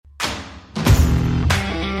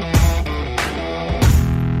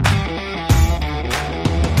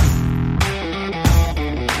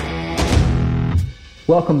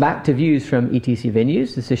Welcome back to Views from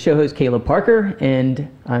etc.venues. This is show host Caleb Parker, and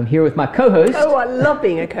I'm here with my co-host. Oh, I love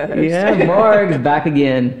being a co-host. Yeah, Marg's back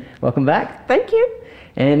again. Welcome back. Thank you.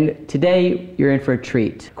 And today you're in for a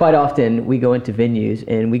treat. Quite often we go into venues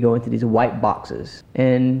and we go into these white boxes,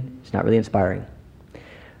 and it's not really inspiring.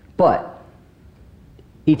 But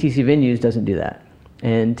etc.venues doesn't do that.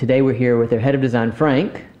 And today we're here with their head of design,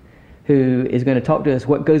 Franck, who is going to talk to us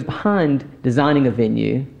what goes behind designing a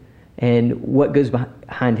venue and what goes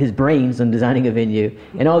behind his brains on designing a venue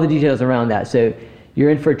and all the details around that. So you're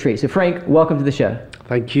in for a treat. So Franck, welcome to the show.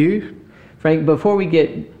 Thank you. Franck, before we get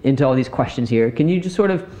into all these questions here, can you just sort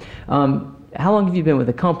of, how long have you been with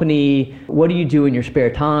the company? What do you do in your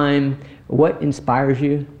spare time? What inspires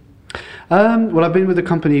you? Well, I've been with the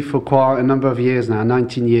company for quite a number of years now,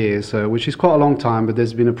 19 years, which is quite a long time, but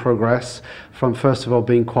there's been a progress from, first of all,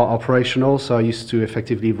 being quite operational. So I used to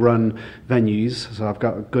effectively run venues, so I've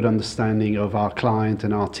got a good understanding of our client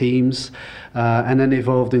and our teams, and then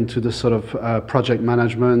evolved into the sort of project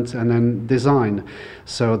management and then design.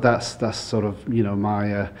 So that's sort of, you know,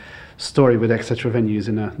 my story with etc.venues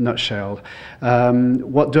in a nutshell.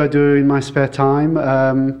 What do I do in my spare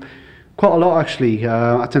time? Quite a lot, actually.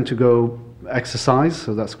 I tend to go exercise,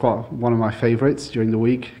 so that's quite one of my favorites during the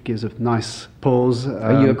week. Gives a nice pause.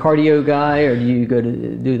 Are you a cardio guy, or do you go to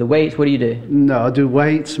do the weights? What do you do? No, I do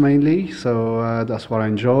weights mainly, so that's what I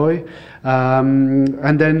enjoy.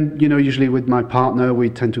 And then, you know, usually with my partner,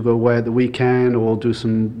 we tend to go away at the weekend or do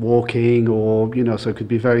some walking, or, you know, so it could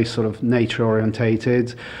be very sort of nature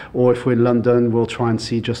orientated. Or if we're in London, we'll try and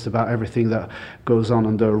see just about everything that goes on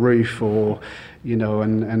under a roof, or, you know,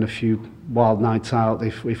 and a few wild nights out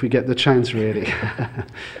if we get the chance, really.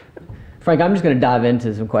 Franck, I'm just going to dive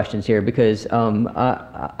into some questions here because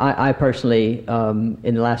I personally,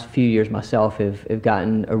 in the last few years myself, have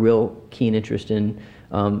gotten a real keen interest in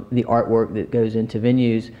the artwork that goes into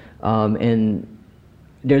venues. And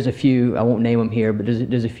there's a few, I won't name them here, but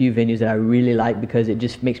there's a few venues that I really like because it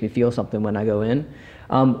just makes me feel something when I go in.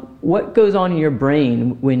 What goes on in your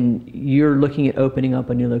brain when you're looking at opening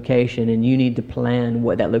up a new location and you need to plan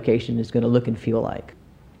what that location is going to look and feel like?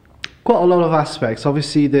 Quite a lot of aspects.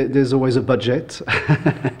 Obviously, there's always a budget,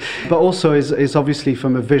 but also is obviously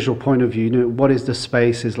from a visual point of view. You know, what is the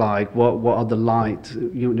space is like? What are the light?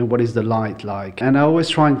 You know, what is the light like? And I always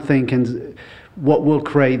try and think and what will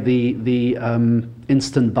create the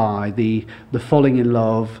instant buy, the falling in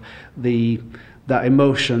love, that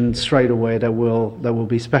emotion straight away that will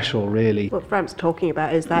be special, really. What Franck's talking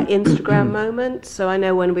about is that Instagram moment. So I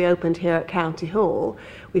know when we opened here at County Hall,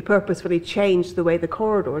 we purposefully changed the way the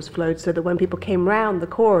corridors flowed so that when people came round the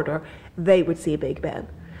corridor, they would see Big Ben.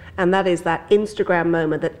 And that is that Instagram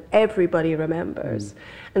moment that everybody remembers.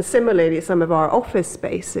 And similarly, some of our office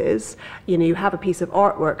spaces, you know, you have a piece of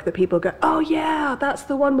artwork that people go, oh yeah, that's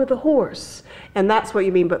the one with the horse. And that's what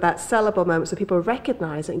you mean, but that sellable moment, so people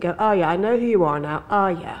recognize it and go, oh yeah, I know who you are now. Oh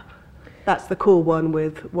yeah, that's the cool one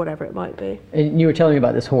with whatever it might be. And you were telling me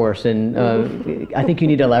about this horse, and I think you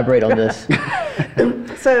need to elaborate on this.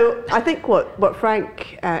 So I think what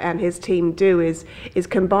Franck and his team do is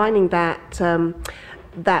combining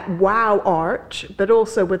that wow art, but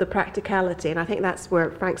also with the practicality. And I think that's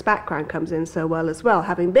where Franck's background comes in so well as well,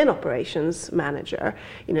 having been operations manager.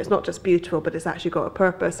 You know, it's not just beautiful, but it's actually got a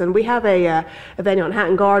purpose. And we have a venue on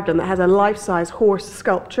Hatton Garden that has a life-size horse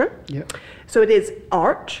sculpture. Yep. So it is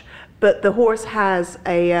art, but the horse has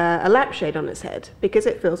a lampshade on its head because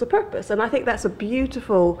it fills a purpose. And I think that's a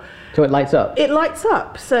beautiful... So it lights up? It lights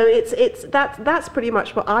up. So that's pretty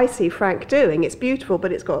much what I see Franck doing. It's beautiful,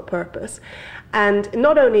 but it's got a purpose. And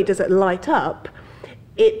not only does it light up,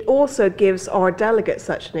 it also gives our delegates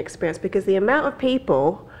such an experience because the amount of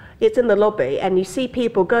people, it's in the lobby, and you see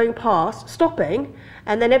people going past, stopping,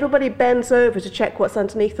 and then everybody bends over to check what's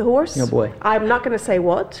underneath the horse. Oh boy. I'm not going to say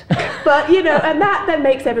what, but you know, and that then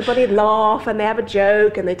makes everybody laugh, and they have a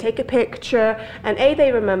joke, and they take a picture, and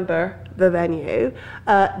they remember the venue.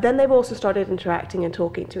 Then they've also started interacting and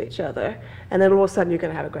talking to each other, and then all of a sudden you're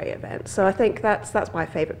going to have a great event. So I think that's my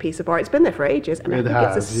favourite piece of art. It's been there for ages, and I think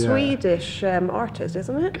it's a Swedish artist,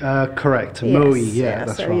 isn't it? Correct, yes, Moe, yeah,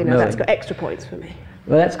 that's so, right. You know, that's got extra points for me.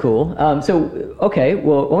 Well, that's cool. So, okay,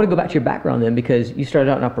 well, I want to go back to your background then, because you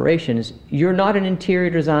started out in operations. You're not an interior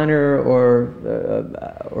designer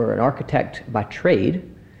or an architect by trade.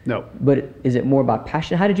 No. But is it more about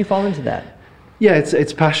passion? How did you fall into that? Yeah,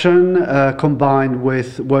 it's passion combined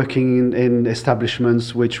with working in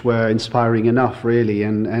establishments which were inspiring enough, really.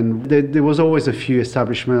 And there was always a few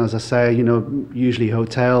establishments, as I say, you know, usually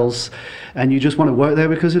hotels, and you just want to work there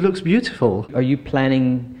because it looks beautiful. Are you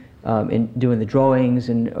planning in doing the drawings,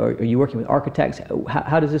 and or are you working with architects?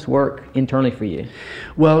 How does this work internally for you?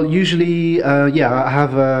 Well, usually, yeah, I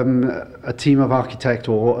have a team of architects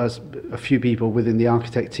or a few people within the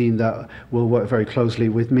architect team that will work very closely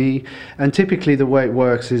with me. And typically the way it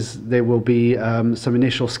works is there will be some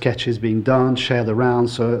initial sketches being done, shared around,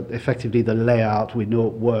 so effectively the layout we know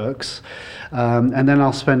it works. And then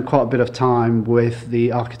I'll spend quite a bit of time with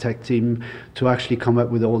the architect team to actually come up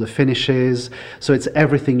with all the finishes. So it's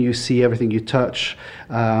everything you see, everything you touch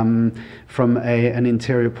from an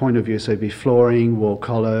interior point of view. So it'd be flooring, wall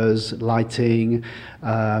colors, lighting,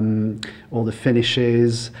 all the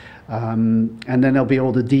finishes. And then there'll be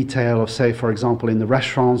all the detail of, say, for example, in the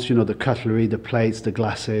restaurants, you know, the cutlery, the plates, the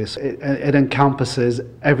glasses. It encompasses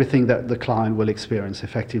everything that the client will experience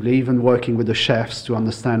effectively, even working with the chefs to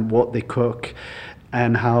understand what they cook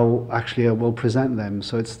and how actually I will present them.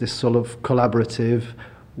 So it's this sort of collaborative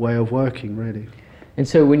way of working, really. And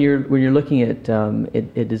so when you're looking at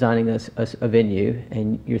designing a venue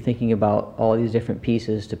and you're thinking about all these different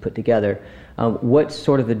pieces to put together, what's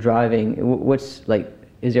sort of the driving? What's like?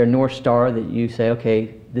 Is there a North Star that you say,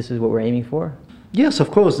 okay, this is what we're aiming for? Yes,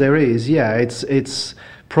 of course there is. Yeah, it's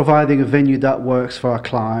providing a venue that works for our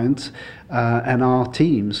client and our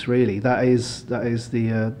teams. Really, that is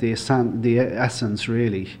the essence,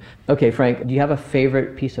 really. Okay, Frank, do you have a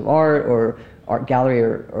favorite piece of art or art gallery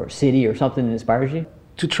or city or something that inspires you?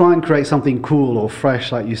 To try and create something cool or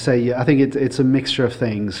fresh, like you say, I think it's a mixture of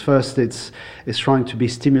things. First, it's trying to be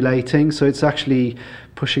stimulating, so it's actually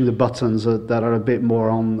pushing the buttons that are a bit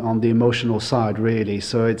more on the emotional side, really.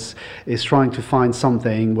 So it's trying to find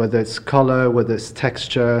something, whether it's color, whether it's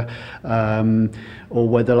texture, or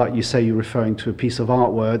whether, like you say, you're referring to a piece of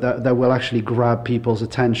artwork that will actually grab people's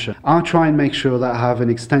attention. I'll try and make sure that I have an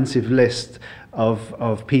extensive list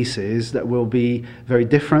of pieces that will be very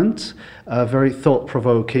different, very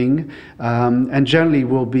thought-provoking, and generally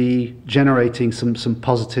will be generating some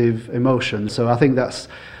positive emotion. So I think that's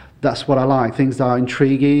what I like, things that are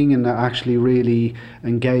intriguing and that actually really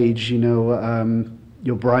engage, you know,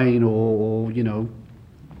 your brain or you know,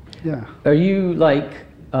 yeah. Are you like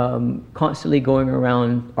constantly going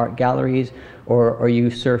around art galleries, or are you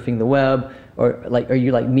surfing the web? Or like, are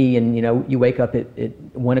you like me and, you know, you wake up at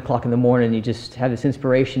 1 o'clock in the morning and you just have this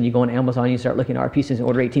inspiration, you go on Amazon, you start looking at art pieces and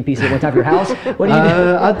order 18 pieces at one time for your house? What do you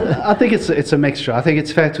do? I think it's a mixture. I think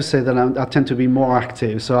it's fair to say that I tend to be more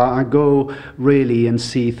active. So I go really and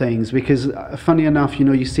see things because, funny enough, you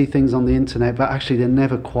know, you see things on the internet, but actually they're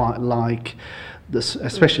never quite like this,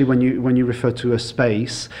 especially when you refer to a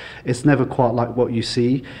space, it's never quite like what you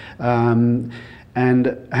see. And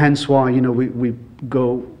hence why, you know, we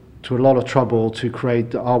go to a lot of trouble to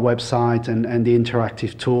create our website and the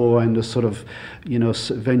interactive tour and the sort of, you know,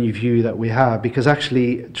 venue view that we have, because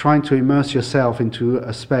actually trying to immerse yourself into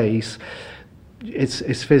a space,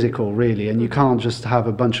 it's physical, really, and you can't just have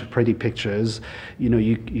a bunch of pretty pictures. You know,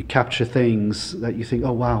 you capture things that you think,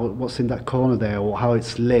 oh wow, what's in that corner there, or how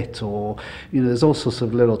it's lit, or, you know, there's all sorts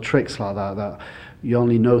of little tricks like that you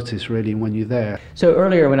only notice really when you're there. So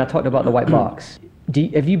earlier when I talked about the white box,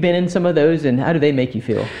 have you been in some of those, and how do they make you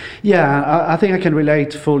feel? Yeah, I think I can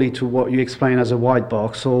relate fully to what you explain as a white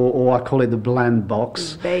box, or I call it the bland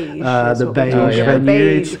box. Beige. The beige venue.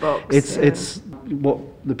 Beige box. It's what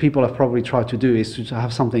the people have probably tried to do is to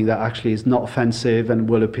have something that actually is not offensive and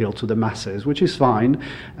will appeal to the masses, which is fine,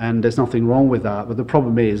 and there's nothing wrong with that. But the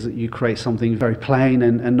problem is that you create something very plain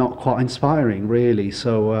and not quite inspiring, really.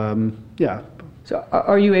 So, yeah. So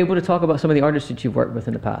are you able to talk about some of the artists that you've worked with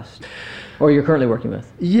in the past, or you're currently working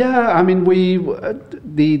with? Yeah, I mean,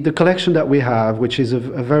 the collection that we have, which is a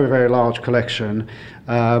very, very large collection,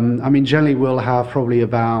 I mean, generally we'll have probably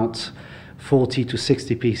about 40 to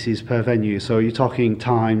 60 pieces per venue. So you're talking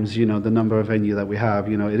times, you know, the number of venue that we have.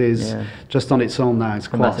 You know, it is just on its own now. It's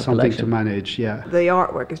quite something to manage. Yeah. The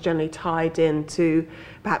artwork is generally tied into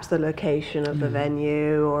perhaps the location of the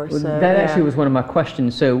venue, or so. That actually was one of my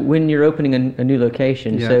questions. So when you're opening a new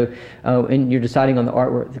location, so and you're deciding on the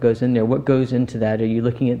artwork that goes in there, what goes into that? Are you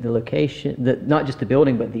looking at the location, not just the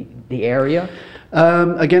building, but the area?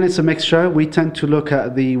 Again, it's a mixture. We tend to look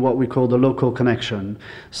at what we call the local connection.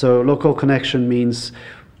 So local connection means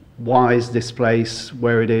why is this place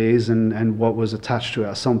where it is, and what was attached to it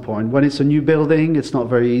at some point. When it's a new building, it's not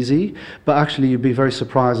very easy, but actually you'd be very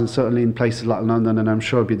surprised, and certainly in places like London, and I'm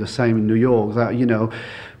sure it'd be the same in New York, that, you know,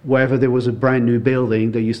 wherever there was a brand new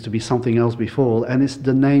building, there used to be something else before, and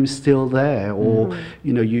the name's still there, or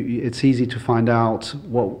you know, it's easy to find out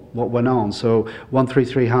what went on. So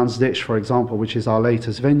 133 Houndsditch, for example, which is our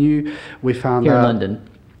latest venue, we found here in London.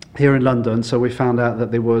 here in London. So we found out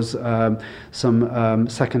that there was some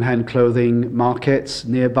second-hand clothing markets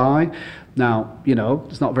nearby. Now, you know,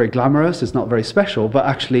 it's not very glamorous, it's not very special, but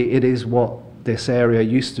actually it is what this area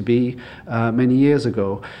used to be many years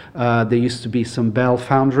ago. There used to be some bell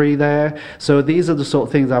foundry there. So these are the sort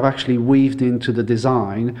of things I've actually weaved into the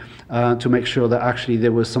design to make sure that actually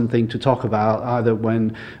there was something to talk about, either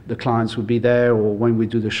when the clients would be there or when we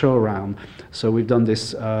do the show around. So we've done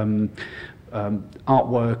this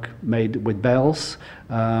artwork made with bells,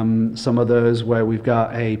 some others where we've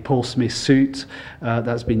got a Paul Smith suit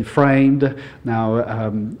that's been framed.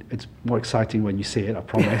 Now it's more exciting when you see it, I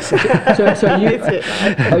promise. So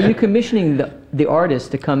are you commissioning the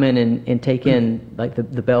artist to come in and take in, like the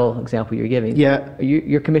bell example you're giving? Yeah.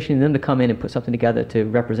 You're commissioning them to come in and put something together to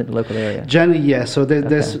represent the local area? Generally, yes. So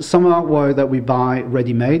there's some artwork that we buy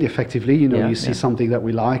ready-made, effectively. You know, you see something that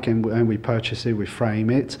we like and we purchase it, we frame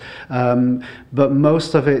it. But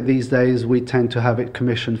most of it these days, we tend to have it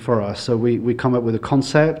commissioned for us. So we come up with a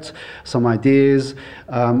concept, some ideas.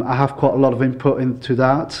 I have quite a lot of input into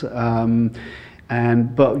that.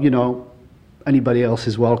 But, you know, anybody else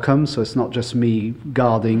is welcome, so it's not just me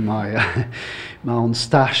guarding my my own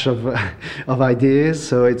stash of ideas.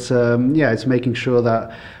 So it's it's making sure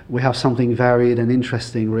that we have something varied and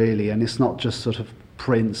interesting, really, and it's not just sort of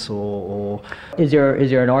prints or. Is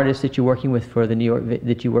there an artist that you're working with for the New York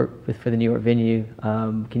for the New York venue?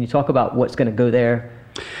 Can you talk about what's going to go there?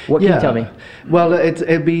 What can you tell me? Well,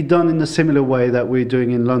 it'll be done in a similar way that we're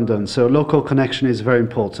doing in London. So local connection is very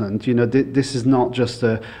important. You know, this is not just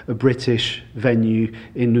a British venue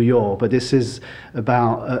in New York, but this is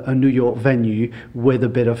about a New York venue with a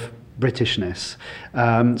bit of Britishness.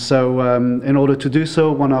 In order to do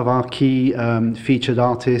so, one of our key featured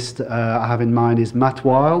artists I have in mind is Matt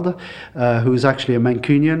Wilde, who's actually a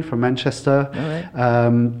Mancunian from Manchester. All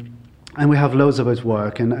right. And we have loads of his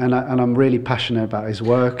work, and I'm really passionate about his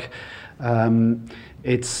work.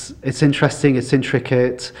 It's interesting, it's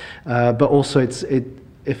intricate, but also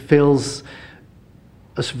it feels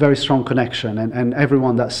a very strong connection, and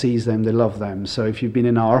everyone that sees them, they love them. So if you've been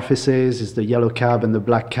in our offices, it's the yellow cab and the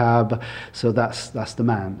black cab, so that's the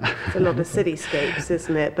man. It's a lot of cityscapes,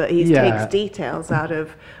 isn't it? But he takes details out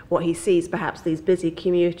of what he sees, perhaps these busy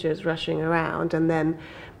commuters rushing around, and then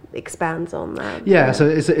expands on that. Yeah, so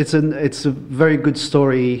it's a very good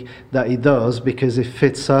story that he does, because it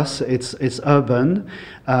fits us. It's urban,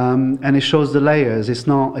 and it shows the layers. It's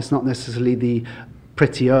not necessarily the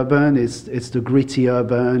pretty urban, it's the gritty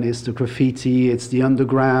urban, it's the graffiti, it's the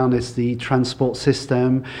underground, it's the transport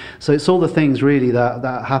system. So it's all the things really that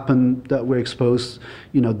happen, that we're exposed,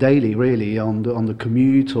 you know, daily, really, on the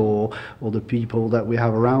commute or the people that we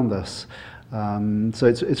have around us. So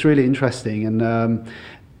it's really interesting, and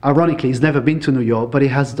ironically, he's never been to New York, but he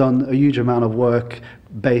has done a huge amount of work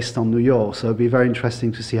based on New York. So it'll be very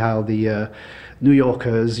interesting to see how the New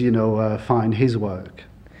Yorkers, you know, find his work.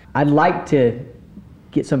 I'd like to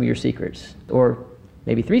get some of your secrets, or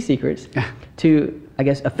maybe 3 secrets, to, I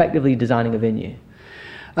guess, effectively designing a venue.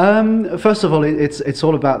 First of all, it's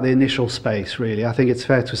all about the initial space, really. I think it's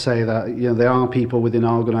fair to say that, you know, there are people within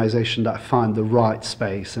our organisation that find the right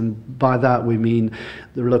space, and by that we mean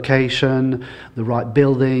the location, the right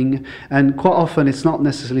building, and quite often it's not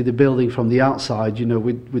necessarily the building from the outside. You know,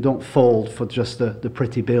 we don't fall for just the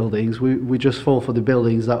pretty buildings. We just fall for the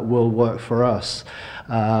buildings that will work for us.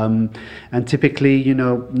 And typically, you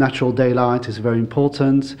know, natural daylight is very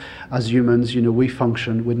important. As humans, you know, we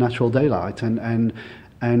function with natural daylight,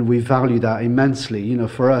 and we value that immensely. You know,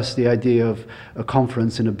 for us, the idea of a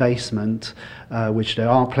conference in a basement, which there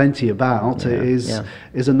are plenty about, is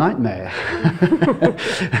a nightmare.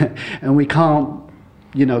 And we can't,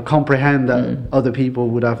 you know, comprehend that other people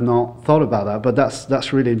would have not thought about that. But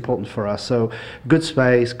that's really important for us. So good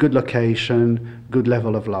space, good location, good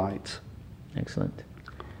level of light. Excellent.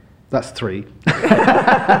 That's 3.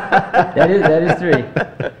 That is 3.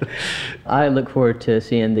 I look forward to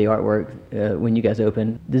seeing the artwork when you guys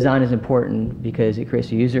open. Design is important because it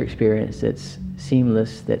creates a user experience that's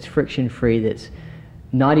seamless, that's friction-free, that's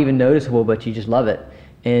not even noticeable, but you just love it.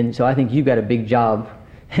 And so I think you've got a big job.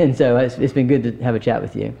 And so it's been good to have a chat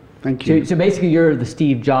with you. Thank you. So basically you're the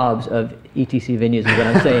Steve Jobs of etc.venues is what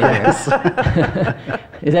I'm saying here.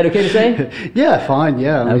 Is that okay to say? Yeah, fine,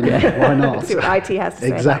 yeah. I mean, why not? Let's see what IT has to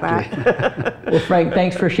say about that. Well, Frank,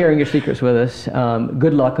 thanks for sharing your secrets with us.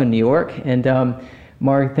 Good luck on New York. And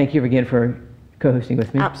Mark, thank you again for co-hosting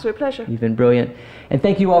with me. Absolute pleasure. You've been brilliant. And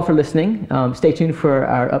thank you all for listening. Stay tuned for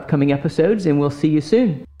our upcoming episodes, and we'll see you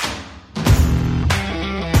soon.